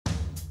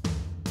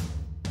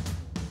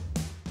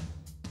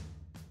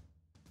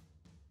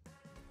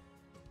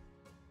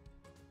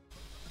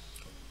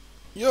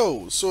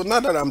Yo, so now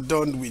that I'm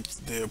done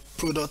with the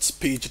product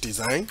page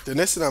design, the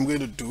next thing I'm going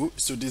to do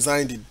is to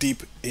design the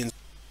deep in,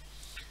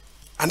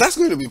 and that's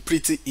going to be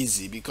pretty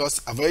easy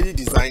because I've already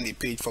designed a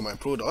page for my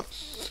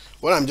product.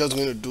 What I'm just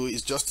going to do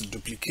is just to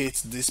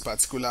duplicate this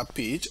particular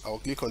page. I'll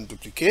click on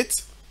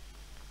duplicate.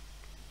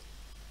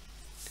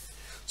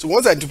 So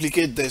once I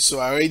duplicate this, so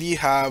I already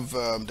have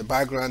the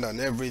background and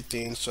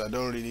everything, so I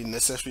don't really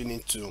necessarily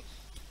need to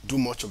do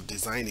much of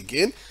design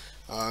again.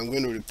 I'm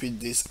going to repeat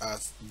this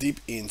as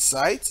deep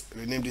insight,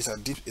 rename this as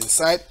deep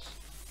insight.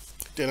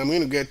 Then I'm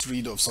going to get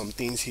rid of some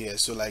things here,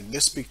 so like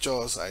this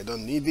pictures, I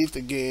don't need it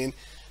again.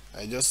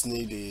 I just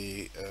need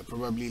a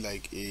probably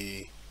like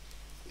a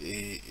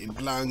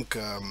blank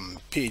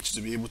page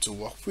to be able to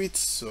work with.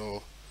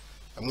 So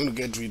I'm going to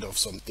get rid of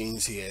some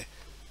things here.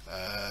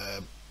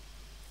 uh,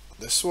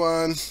 this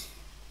one,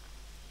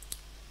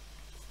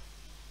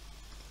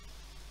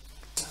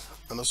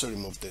 and also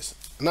remove this.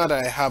 Now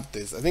that I have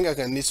this, I think I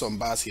can need some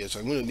bars here, so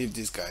I'm going to leave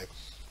this guy,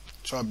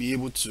 so I'll be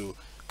able to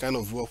kind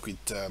of work with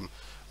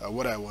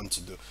what I want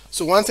to do.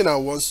 So one thing I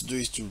want to do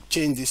is to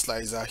change this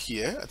slicer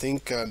here. I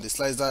think the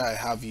slicer I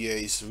have here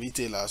is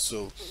retailer,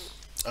 so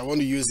I want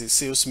to use the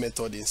sales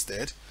method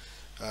instead,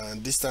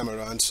 and this time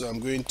around. So I'm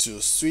going to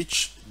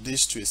switch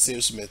this to a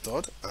sales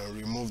method and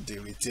remove the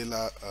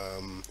retailer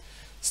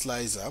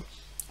slicer,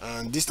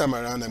 and this time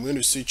around I'm going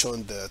to switch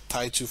on the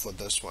title for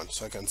this one,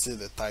 so I can see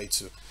the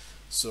title.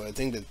 So I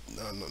think that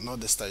no, not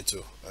this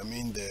title, I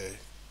mean the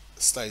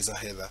slicer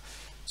header.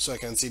 So I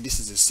can see this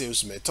is the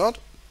sales method.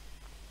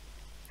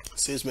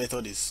 Sales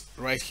method is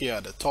right here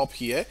at the top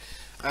here.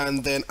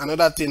 And then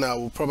another thing I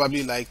would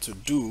probably like to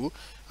do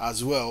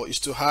as well is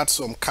to add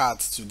some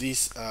cards to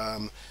this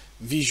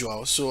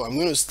visual. So I'm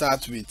going to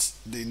start with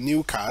the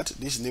new card,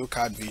 this new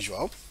card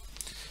visual.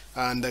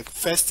 And the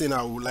first thing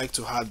I would like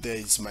to add there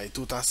is my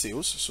total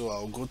sales. So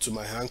I'll go to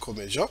my anchor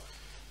measure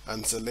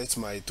and select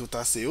my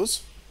total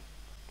sales.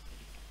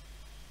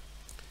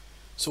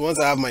 So once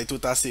I have my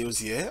total sales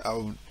here,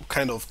 I'll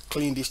kind of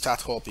clean this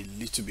chart up a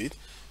little bit.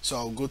 So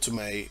I'll go to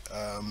my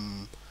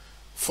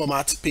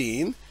format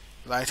pane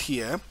right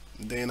here.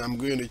 Then I'm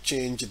going to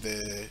change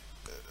the,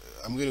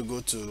 I'm going to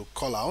go to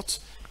call out,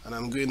 and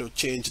I'm going to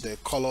change the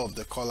color of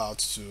the call out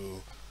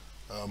to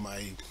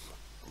my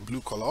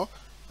blue color,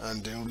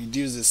 and then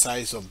reduce the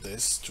size of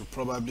this to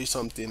probably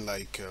something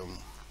like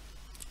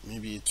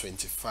maybe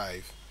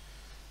 25.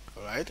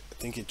 All right, I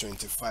think a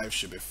 25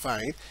 should be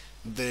fine.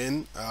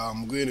 Then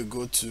I'm going to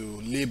go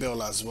to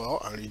label as well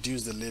and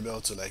reduce the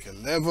label to like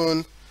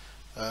 11.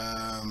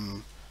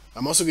 I'm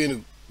also going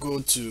to go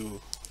to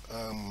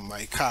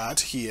my card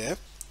here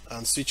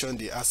and switch on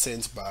the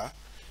accent bar.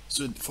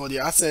 So for the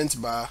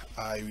accent bar,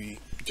 I will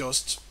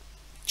just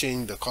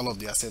change the color of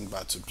the accent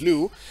bar to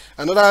blue.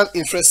 Another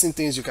interesting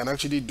things you can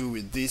actually do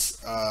with this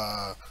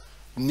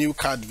new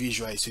card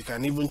visual is you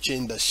can even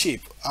change the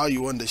shape, how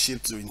you want the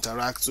shape to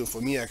interact. So for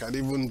me, I can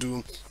even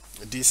do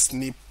this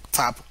snip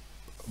tap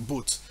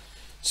boot.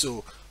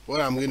 So what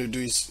I'm going to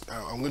do is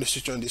I'm going to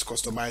switch on this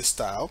customize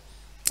style,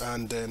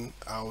 and then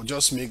I'll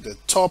just make the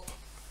top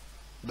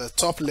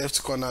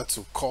left corner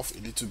to curve a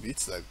little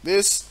bit like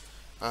this,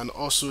 and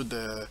also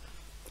the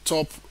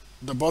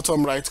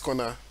bottom right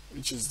corner,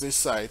 which is this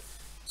side,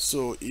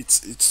 so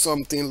it's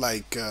something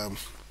like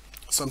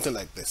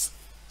this.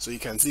 So you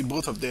can see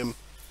both of them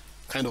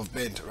kind of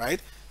bend,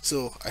 right?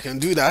 So I can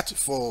do that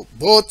for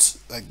both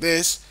like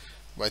this,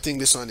 but I think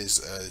this one is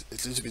a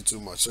little bit too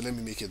much, so let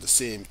me make it the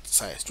same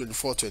size,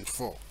 24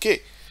 24.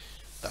 Okay,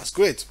 that's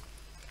great.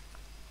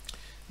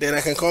 Then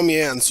I can come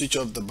here and switch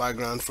off the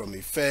background from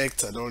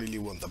effect. I don't really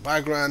want the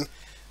background.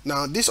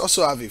 Now this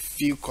also have a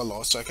fill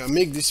color, so I can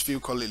make this fill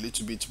color a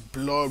little bit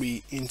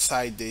blurry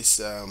inside this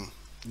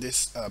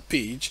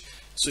page.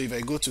 So if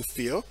I go to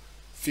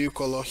fill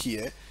color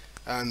here,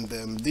 and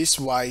this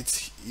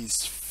white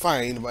is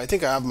fine, but I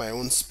think I have my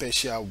own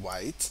special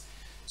white,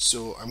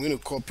 so I'm going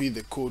to copy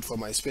the code for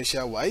my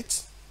special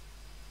white.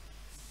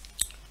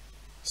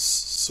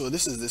 So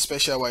this is the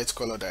special white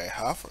color that I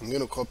have. I'm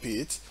going to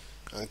copy it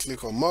and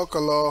click on more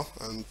color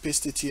and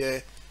paste it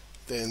here.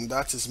 Then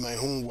that is my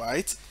own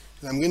white,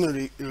 and I'm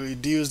going to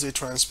reduce the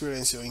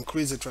transparency or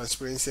increase the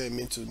transparency, I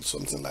mean, to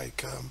something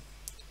like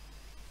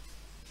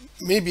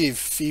maybe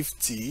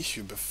 50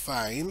 should be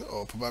fine,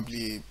 or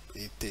probably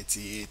a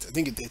 38. I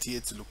think a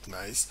 38 look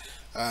nice.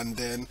 And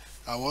then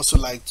I also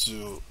like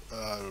to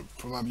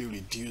probably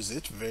reduce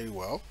it very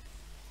well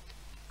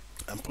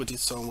and put it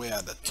somewhere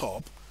at the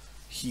top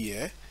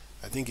here.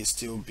 I think it's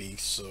still big,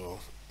 so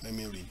let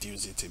me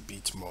reduce it a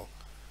bit more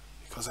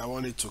because I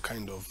want it to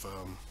kind of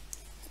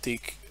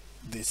take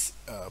this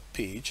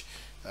page.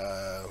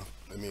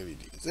 Let me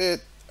reduce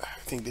it. I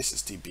think this is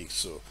still big,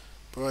 so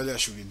probably I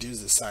should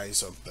reduce the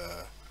size of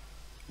the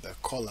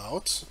call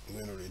out. I'm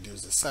going to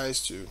reduce the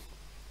size to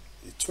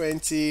a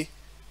 20.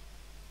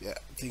 Yeah,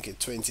 I think a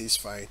 20 is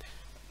fine.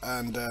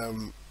 And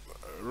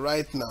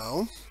right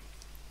now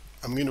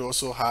I'm going to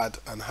also add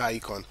an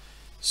icon,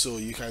 so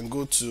you can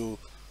go to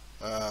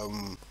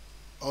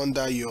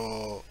under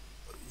your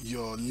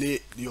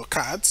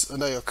cards,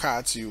 under your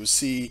cards you will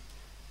see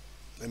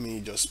let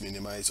me just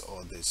minimize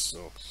all this.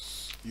 So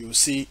you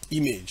see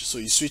image, so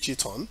you switch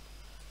it on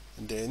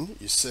and then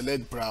you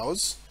select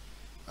browse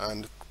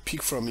and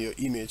pick from your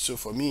image. So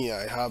for me,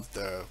 I have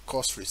the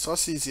cost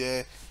resources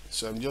here,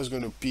 so I'm just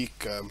going to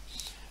pick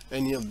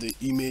any of the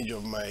image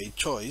of my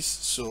choice.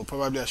 So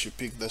probably I should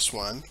pick this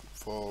one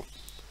for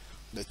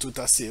the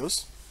total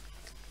sales,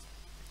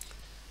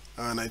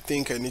 and I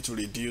think I need to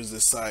reduce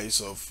the size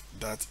of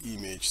that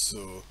image,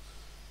 so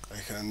I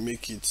can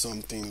make it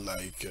something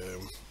like a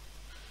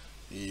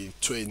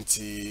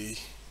 20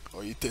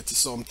 or a 30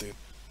 something.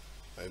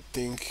 I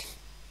think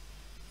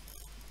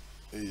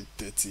a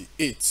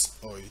 38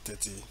 or a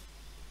 30,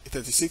 a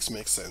 36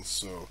 makes sense.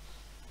 So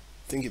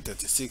I think a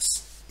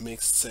 36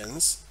 makes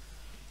sense,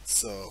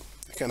 so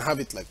you can have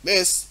it like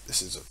this.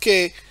 This is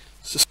okay.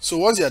 So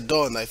once you're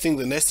done, I think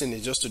the next thing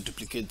is just to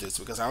duplicate this,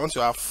 because I want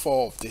to have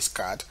 4 of this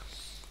card,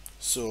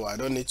 so I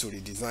don't need to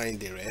redesign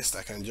the rest.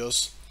 I can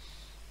just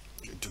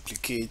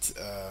duplicate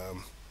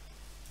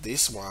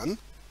this one.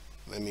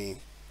 Let me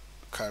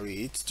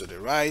carry it to the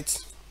right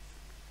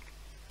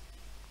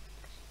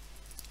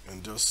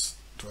and just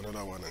do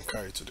another one and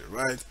carry it to the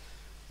right.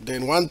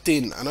 Then one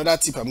thing, another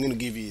tip I'm going to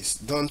give you is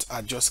don't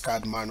adjust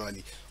card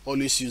manually.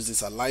 Always use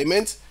this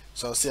alignment.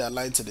 So I'll say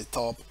align to the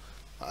top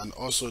and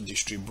also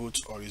distribute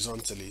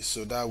horizontally,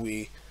 so that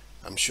way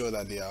I'm sure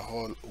that they are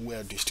all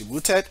well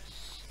distributed.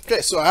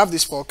 Okay, so I have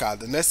this 4 card.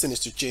 The next thing is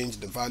to change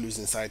the values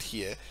inside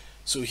here.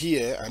 So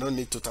here I don't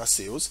need total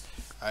sales,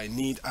 I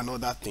need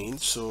another thing.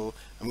 So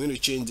I'm going to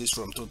change this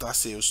from total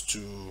sales to,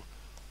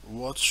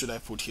 what should I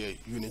put here,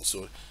 unit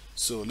sold.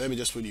 So let me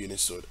just put unit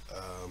sold,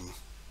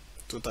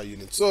 total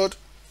unit sold,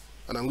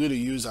 and I'm going to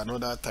use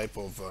another type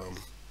of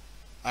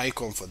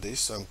icon for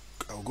this. So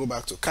I'll go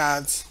back to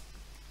cards,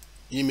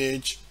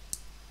 image.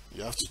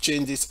 You have to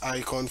change this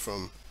icon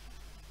from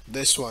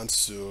this one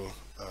to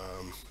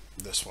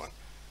this one.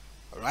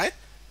 All right,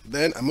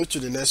 then I move to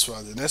the next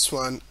one. The next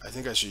one, I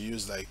think I should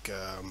use like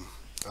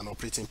an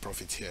operating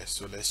profit here.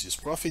 So let's use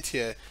profit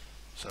here.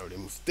 So I'll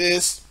remove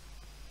this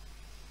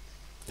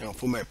and I'll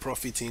put my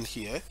profit in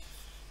here,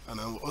 and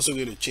I'm also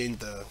going to change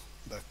the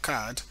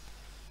card,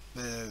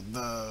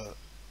 the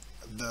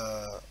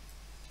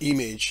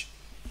image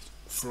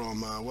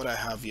from what I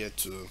have here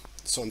to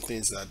some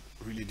things that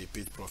really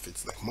depict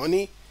profits, like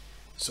money.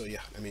 So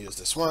yeah, let me use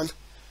this one.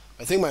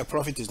 I think my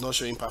profit is not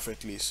showing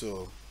perfectly,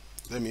 so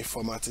let me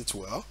format it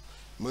well.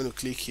 I'm going to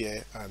click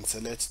here and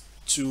select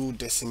 2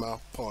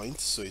 decimal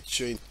points, so it's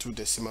showing 2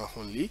 decimal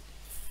only,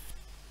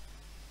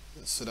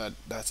 so that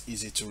that's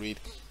easy to read.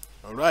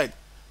 All right,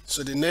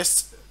 so the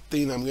next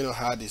thing I'm going to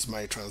add is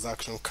my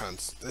transaction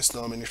count. Let's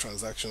know how many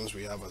transactions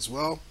we have as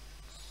well.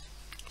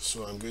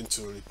 So I'm going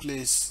to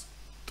replace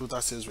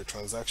total sales with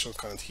transaction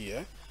count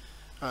here,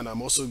 and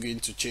I'm also going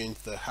to change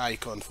the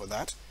icon for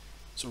that.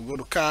 So we'll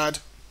go to card,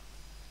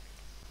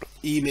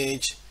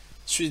 image,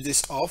 switch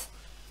this off,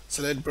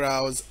 select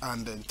browse,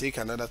 and then take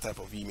another type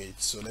of image.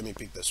 So let me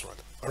pick this one.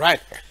 All right,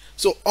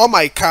 so all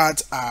my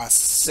cards are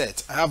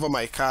set. I have all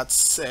my cards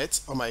set.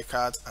 All my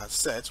cards are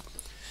set.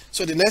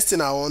 So the next thing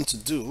I want to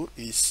do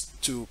is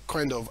to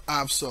kind of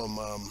have some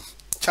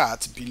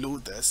chart below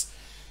this.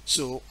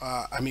 So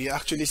I may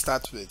actually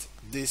start with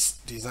this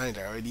design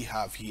that I already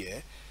have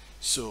here.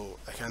 So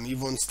I can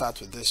even start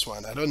with this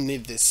one. I don't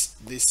need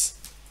this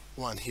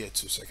one here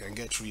too, so I can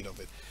get rid of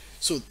it.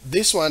 So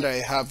this one that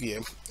I have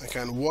here, I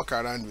can walk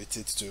around with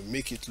it to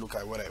make it look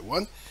like what I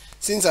want.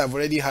 Since I've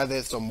already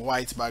added some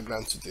white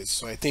background to this,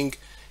 so I think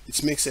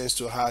it makes sense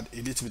to add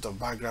a little bit of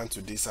background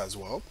to this as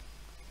well.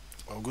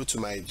 I'll go to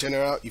my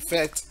general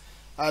effect,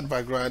 add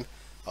background.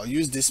 I'll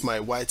use this my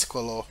white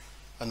color,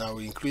 and I will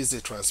increase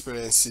the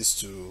transparencies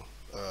to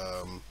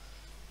I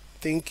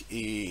think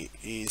a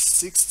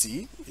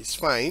 60 is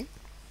fine.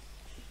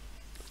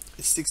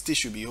 A 60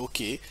 should be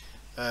okay.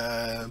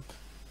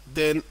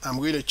 Then I'm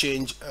going to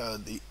change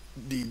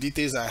the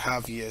details I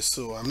have here.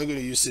 So I'm not going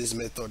to use this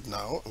method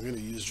now. I'm going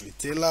to use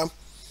retailer.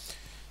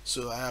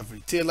 So I have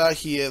retailer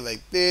here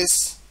like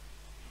this.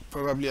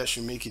 Probably I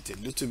should make it a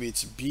little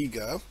bit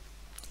bigger.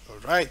 All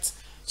right,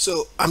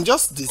 so I'm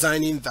just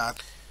designing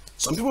that.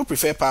 Some people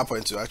prefer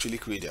PowerPoint to actually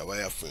create their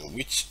wireframe,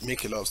 which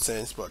make a lot of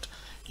sense, but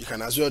you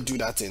can as well do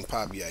that in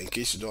Power BI in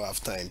case you don't have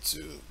time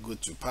to go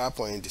to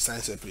PowerPoint, design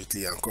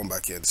separately, and come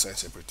back here and design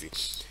separately.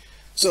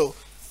 So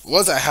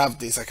once I have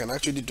this, I can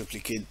actually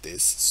duplicate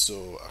this,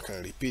 so I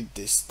can repeat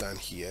this down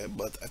here,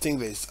 but I think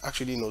there's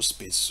actually no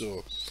space.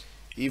 So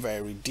if I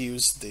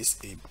reduce this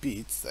a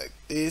bit like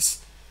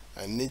this,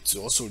 I need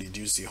to also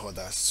reduce the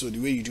others. So the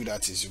way you do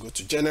that is you go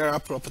to general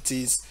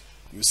properties,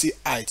 you see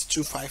height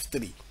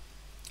 253.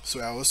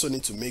 So I also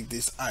need to make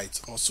this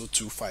height also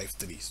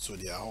 253, so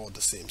they are all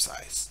the same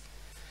size,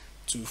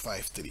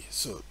 253.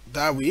 So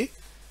that way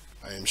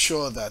I am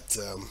sure that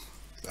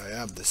I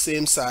have the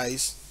same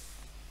size.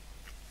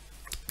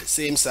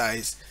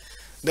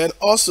 Then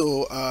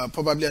also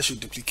probably I should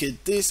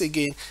duplicate this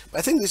again, but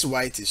I think this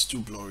white is too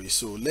blurry,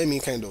 so let me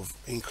kind of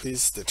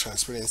increase the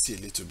transparency a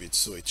little bit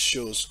so it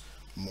shows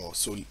more.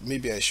 So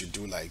maybe I should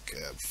do like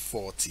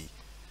 40.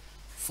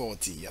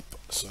 Yep,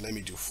 so let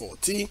me do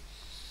 40.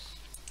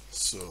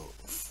 So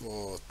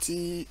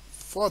 40.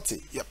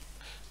 Yep,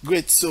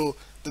 great. So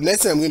the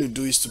next thing I'm going to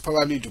do is to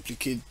probably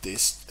duplicate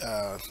this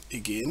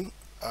again,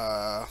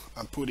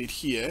 and put it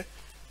here.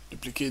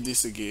 Duplicate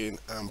this again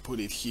and put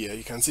it here.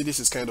 You can see this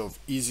is kind of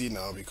easy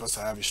now because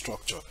I have a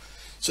structure.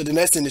 So the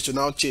next thing is to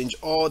now change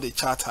all the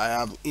chart I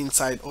have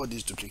inside all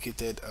these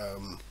duplicated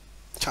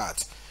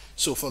charts.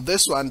 So for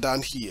this one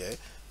down here,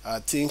 I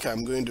think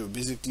I'm going to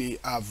basically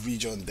have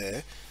region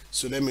there.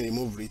 So let me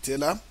remove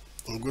retailer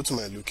and go to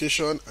my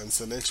location and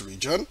select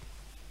region,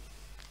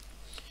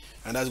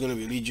 and that's going to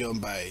be region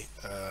by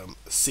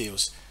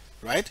sales,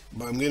 right?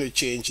 But I'm going to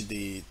change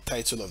the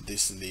title of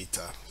this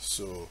later.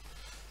 So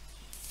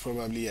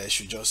probably I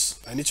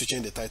need to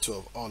change the title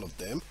of all of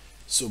them.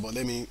 So but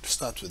let me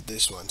start with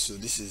this one. So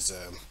this is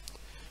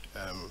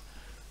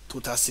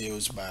total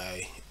sales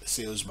by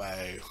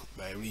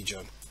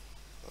region.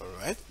 All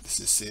right, this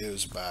is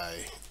sales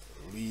by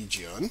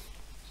region,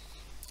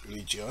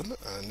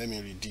 and let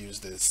me reduce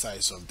the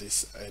size of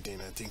this heading.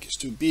 I think it's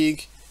too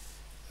big.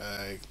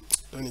 I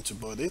don't need to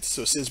bold it.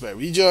 So sales by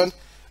region,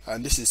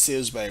 and this is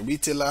sales by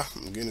retailer.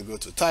 I'm going to go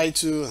to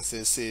title and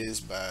say sales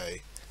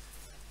by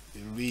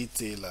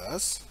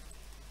retailers.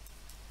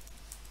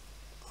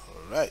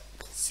 All right,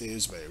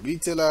 sales by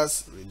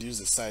retailers. Reduce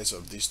the size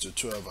of this to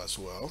 12 as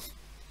well.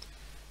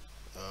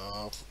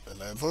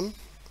 11.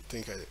 I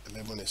think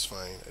 11 is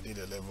fine. I did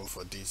 11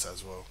 for this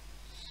as well.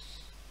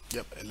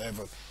 Yep,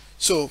 11.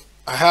 So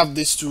I have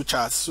these two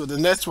charts. So the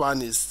next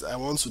one is I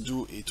want to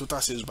do a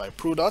total sales by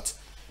product.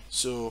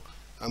 So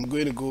I'm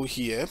going to go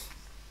here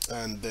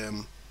and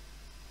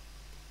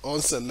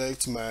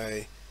unselect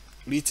my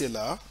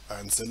retailer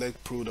and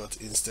select product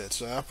instead.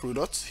 So I have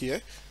product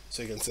here,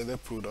 so I can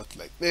select product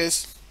like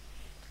this.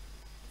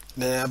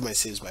 Then I have my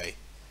sales by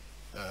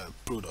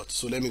product.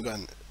 So let me go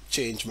and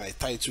change my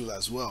title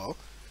as well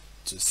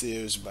to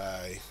sales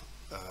by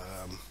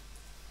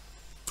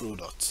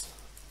product,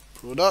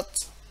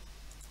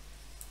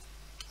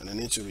 and I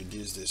need to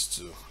reduce this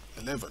to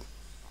 11.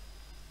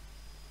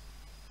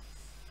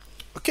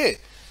 Okay,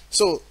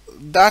 so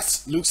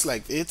that looks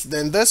like it.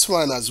 Then this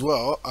one as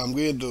well, I'm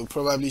going to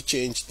probably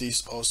change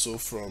this also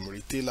from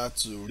retailer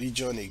to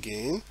region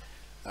again,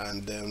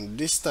 and then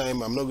this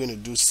time I'm not going to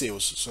do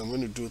sales, so I'm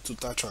going to do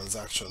total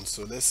transactions.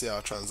 So let's say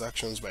our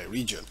transactions by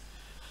region.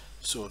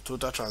 So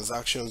total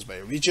transactions by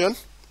region.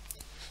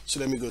 So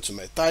let me go to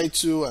my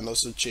title and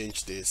also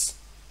change this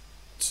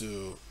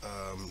to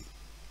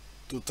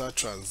total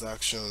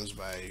transactions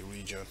by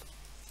region.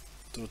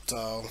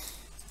 Total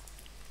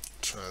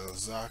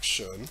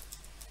transaction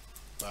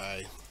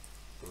by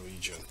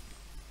region.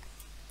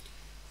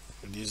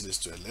 Reduce this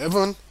to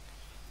 11.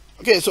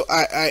 Okay, so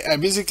I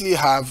basically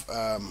have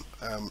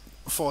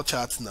 4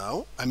 charts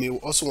now. I may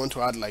also want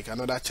to add like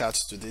another chart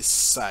to this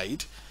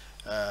side.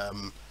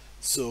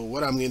 So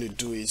what I'm going to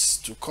do is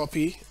to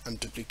copy and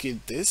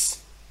duplicate this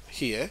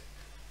here,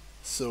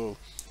 so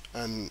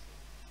and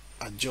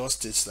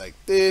adjust it like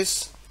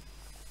this,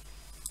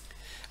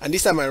 and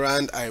this time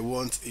around I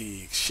want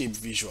a shape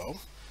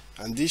visual,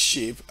 and this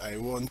shape I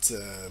want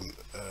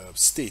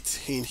state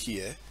in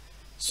here.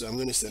 So I'm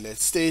going to select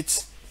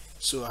state.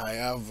 So I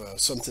have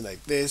something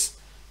like this.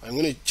 I'm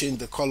going to change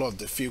the color of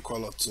the fill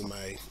color to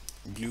my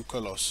blue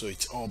color so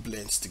it all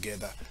blends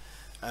together,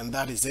 and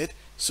that is it.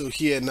 So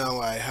here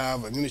now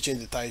I'm going to change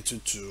the title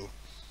to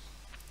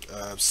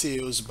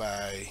sales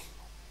by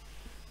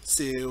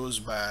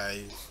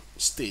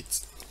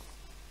state.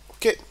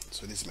 Okay,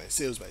 so this is my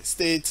sales by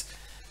state,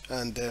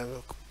 and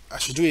I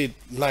should do a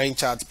line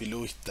chart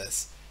below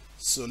this.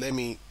 So let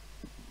me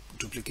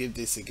duplicate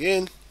this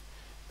again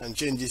and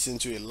change this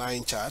into a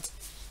line chart,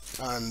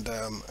 and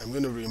I'm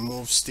going to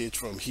remove state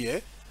from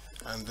here,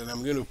 and then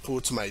I'm going to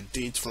put my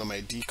date from my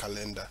D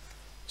calendar.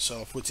 So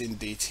I'll put in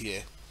date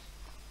here.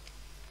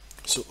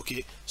 So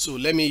okay, so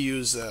let me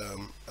use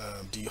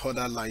the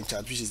other line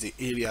chart, which is the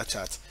area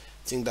chart.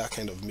 I think that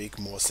kind of make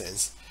more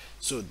sense.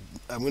 So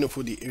I'm going to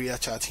put the area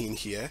chart in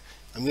here.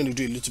 I'm going to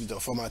do a little bit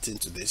of formatting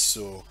to this.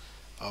 So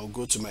I'll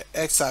go to my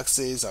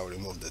x-axis, I'll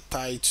remove the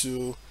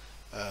title,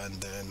 and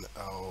then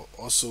I'll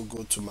also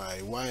go to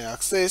my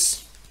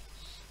y-axis,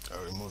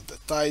 I'll remove the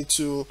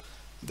title,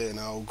 then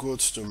I'll go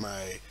to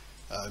my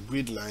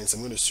grid lines. I'm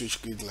going to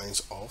switch grid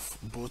lines off,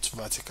 both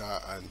vertical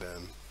and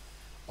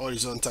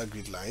horizontal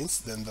grid lines.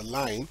 Then the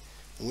line,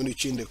 I'm going to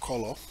change the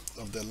color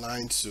of the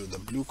line to the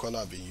blue color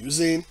I've been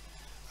using,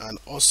 and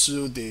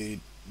also the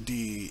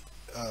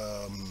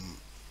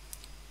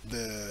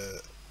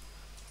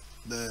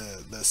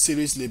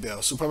series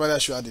label. So probably I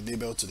should add the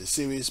label to the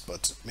series,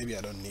 but maybe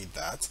I don't need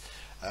that.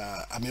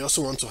 I may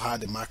also want to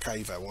add a marker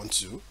if I want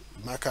to.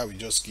 Marker will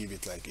just give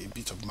it like a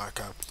bit of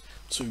marker,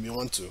 so you may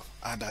want to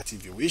add that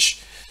if you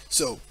wish.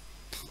 So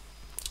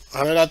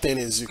another thing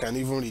is you can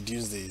even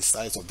reduce the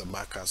size of the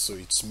marker so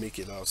it's make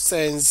a lot of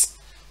sense,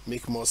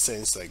 make more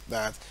sense like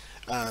that.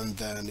 And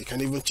then you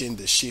can even change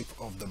the shape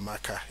of the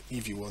marker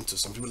if you want to.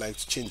 Some people like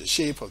to change the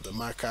shape of the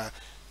marker,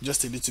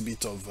 just a little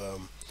bit of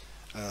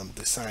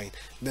design.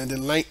 Then the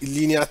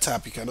linear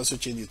tab, you can also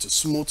change it to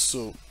smooth,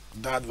 so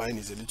that line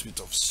is a little bit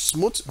of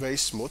smooth, very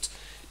smooth.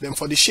 Then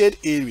for the shade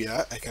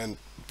area, I can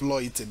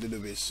blur it a little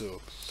bit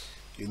so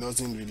it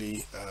doesn't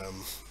really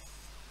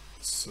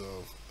so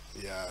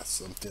yeah,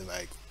 something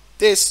like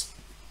this.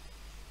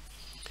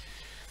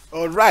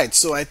 All right,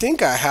 so I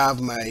think I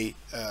have my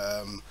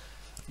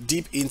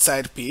deep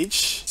inside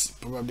page.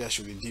 Probably I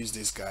should reduce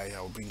this guy.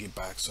 I'll bring it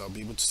back so I'll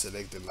be able to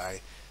select the line.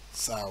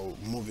 So I'll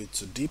move it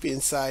to deep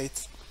inside,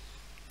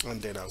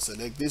 and then I'll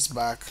select this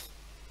back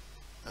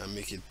and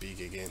make it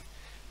big again,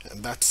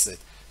 and that's it.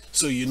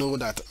 So you know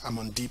that I'm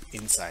on deep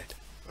inside.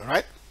 All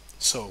right,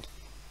 so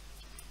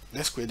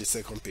let's create the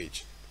second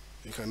page.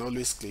 You can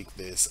always click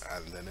this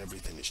and then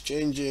everything is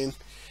changing.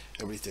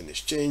 Everything is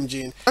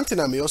changing. One thing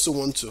I may also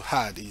want to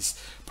add is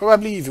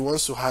probably if you want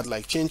to add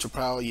like change to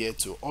prior year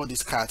to all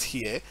these cards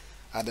here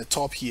at the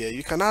top here,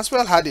 you can as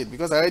well add it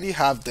because I already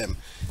have them.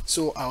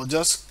 So I'll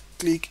just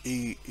click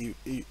a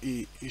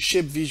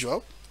shape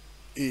visual,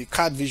 a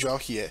card visual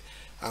here,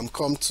 and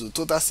come to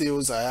total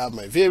sales. I have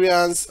my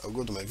variance. I'll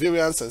go to my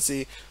variance and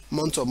say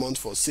month to month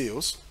for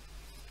sales,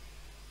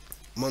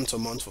 month to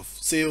month for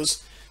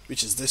sales,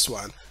 which is this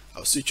one.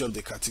 I'll switch off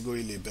the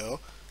category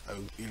label.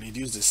 I'll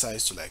reduce the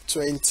size to like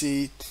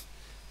 20,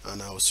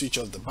 and I'll switch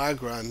off the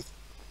background,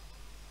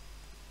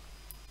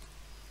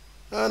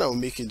 and I'll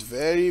make it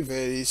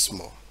very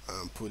small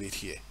and put it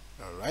here.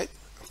 All right,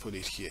 I'll put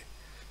it here.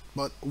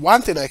 But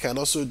one thing I can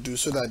also do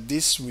so that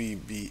this will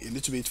be a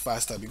little bit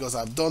faster, because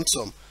I've done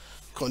some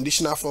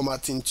conditional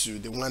formatting to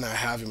the one I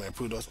have in my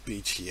product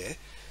page here,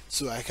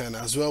 so I can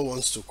as well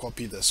want to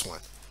copy this one.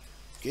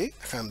 Okay,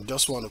 I can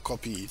just want to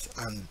copy it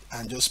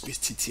and just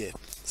paste it here,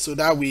 so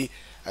that way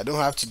I don't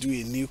have to do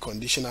a new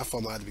conditional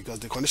format because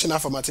the conditional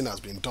formatting has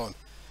been done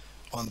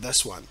on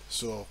this one.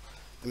 So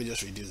let me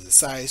just reduce the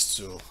size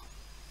to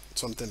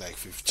something like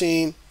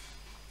 15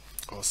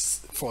 or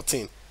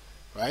 14,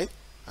 right?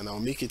 And I'll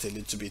make it a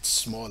little bit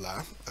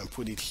smaller and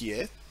put it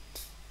here,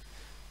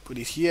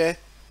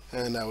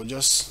 and I will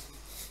just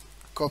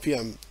copy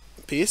and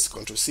paste,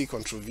 Ctrl C,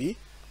 Ctrl V,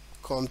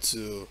 come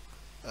to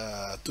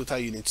total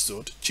units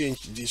sold,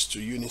 change this to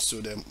units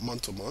sold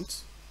month to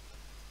month,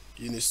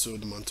 units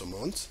sold month to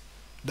month.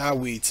 That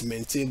way it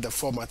maintains the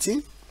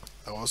formatting.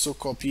 I'll also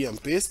copy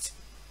and paste,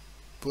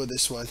 put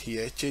this one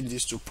here, change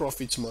this to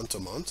profit month to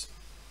month.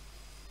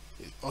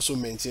 It also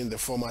maintain the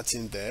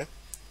formatting there,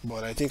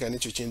 but I think I need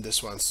to change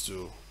this ones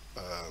to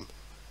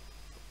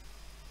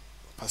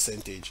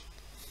percentage.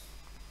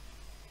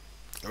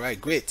 All right,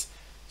 great.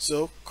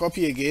 So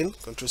copy again,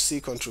 Ctrl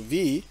C, Ctrl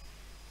V,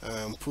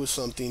 put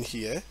something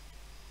here,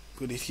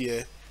 put it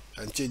here,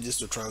 and change this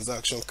to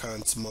transaction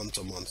count month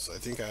to month. So I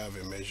think I have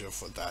a measure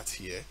for that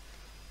here,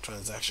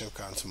 transaction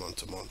count month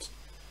to month,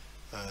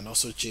 and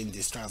also change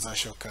this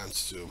transaction count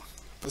to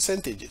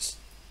percentages.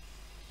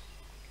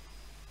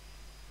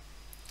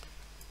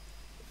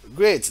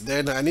 Great.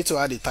 Then I need to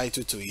add a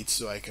title to it,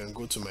 so I can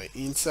go to my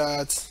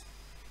insert,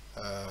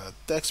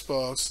 text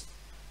box,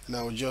 and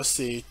I will just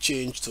say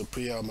change to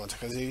prior amount. I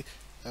can say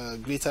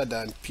greater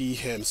than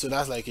PM, so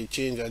that's like a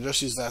change. I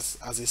just use that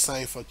as a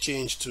sign for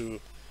change to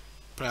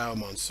prior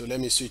amount. So let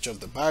me switch off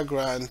the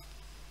background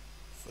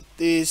for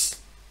this,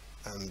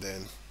 and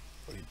then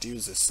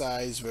reduce the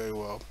size very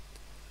well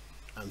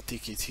and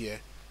take it here.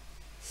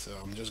 So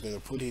I'm just going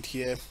to put it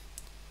here.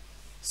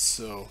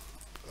 So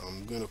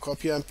I'm going to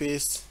copy and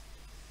paste,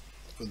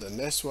 put the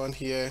next one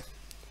here,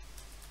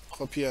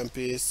 copy and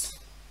paste,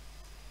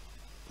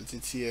 put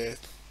it here,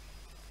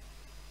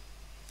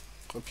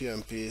 copy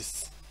and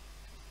paste,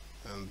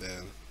 and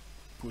then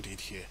put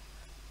it here.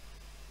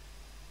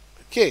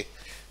 Okay,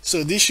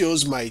 so this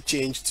shows my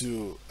change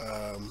to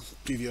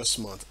previous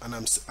month, and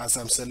as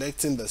I'm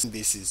selecting the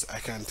basis, I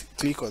can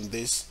click on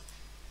this,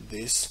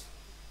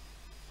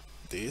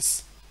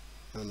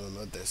 no,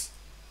 not this,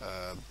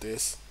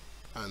 this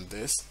and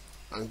this,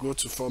 and go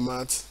to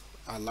format,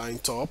 align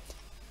top,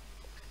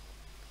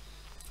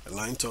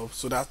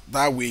 so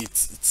that way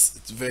it's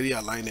very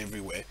aligned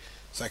everywhere.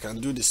 So I can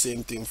do the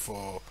same thing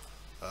for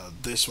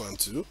this one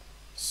too.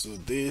 So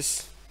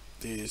this,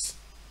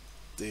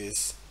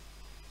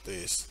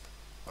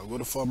 I'll go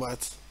to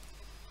format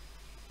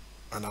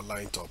and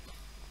align top.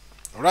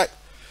 All right,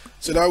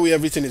 so that way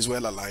everything is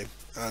well aligned,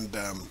 and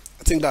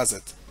I think that's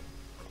it.